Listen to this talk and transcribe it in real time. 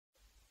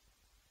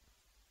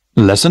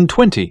Lesson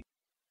 20.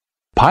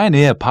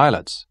 Pioneer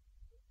Pilots.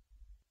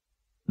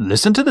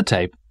 Listen to the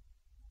tape,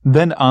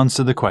 then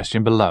answer the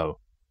question below.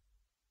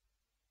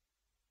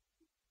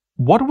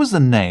 What was the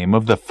name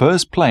of the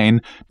first plane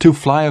to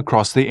fly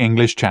across the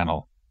English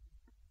Channel?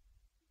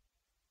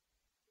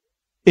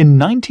 In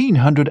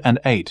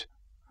 1908,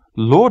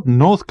 Lord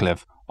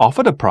Northcliffe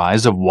offered a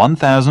prize of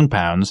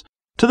 £1,000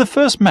 to the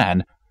first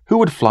man who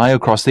would fly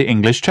across the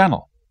English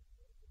Channel.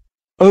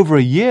 Over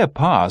a year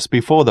passed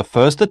before the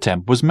first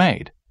attempt was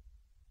made.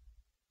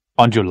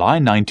 On July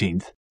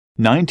 19,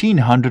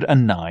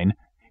 1909,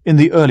 in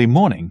the early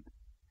morning,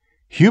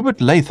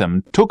 Hubert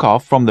Latham took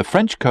off from the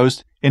French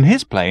coast in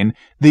his plane,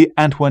 the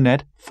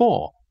Antoinette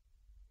IV.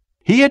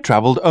 He had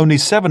travelled only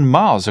 7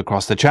 miles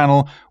across the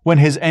channel when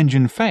his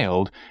engine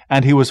failed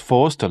and he was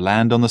forced to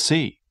land on the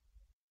sea.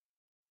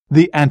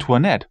 The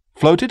Antoinette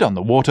floated on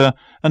the water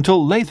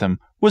until Latham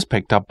was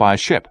picked up by a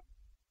ship.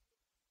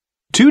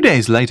 2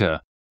 days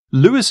later,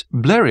 Louis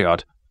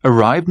Bleriot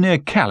arrived near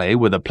Calais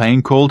with a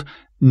plane called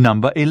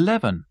No.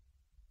 11.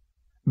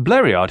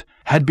 Bleriot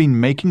had been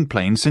making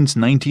planes since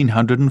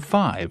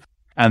 1905,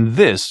 and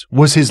this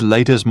was his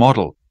latest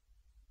model.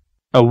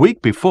 A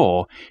week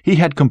before, he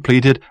had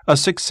completed a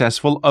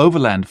successful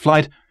overland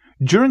flight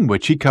during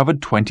which he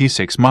covered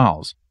 26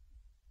 miles.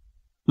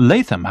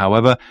 Latham,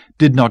 however,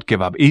 did not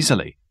give up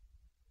easily.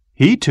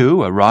 He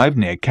too arrived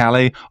near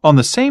Calais on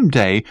the same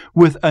day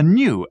with a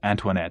new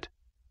Antoinette.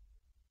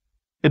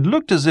 It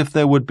looked as if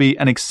there would be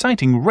an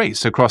exciting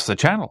race across the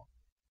channel.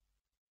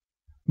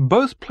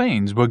 Both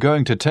planes were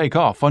going to take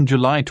off on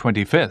July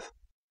 25th,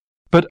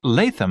 but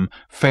Latham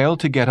failed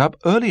to get up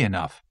early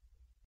enough.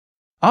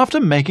 After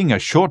making a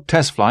short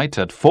test flight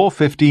at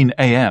 4:15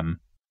 a.m.,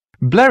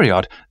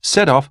 Bleriot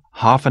set off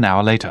half an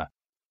hour later.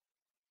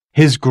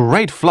 His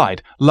great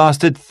flight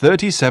lasted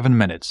 37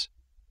 minutes.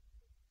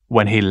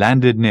 When he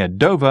landed near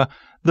Dover,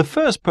 the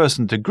first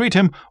person to greet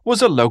him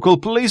was a local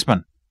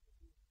policeman.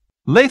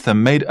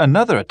 Latham made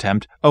another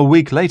attempt a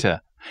week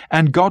later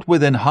and got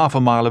within half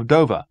a mile of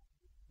Dover,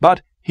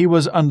 but he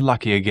was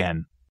unlucky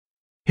again.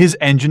 His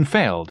engine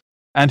failed,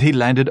 and he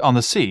landed on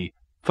the sea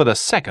for the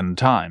second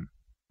time.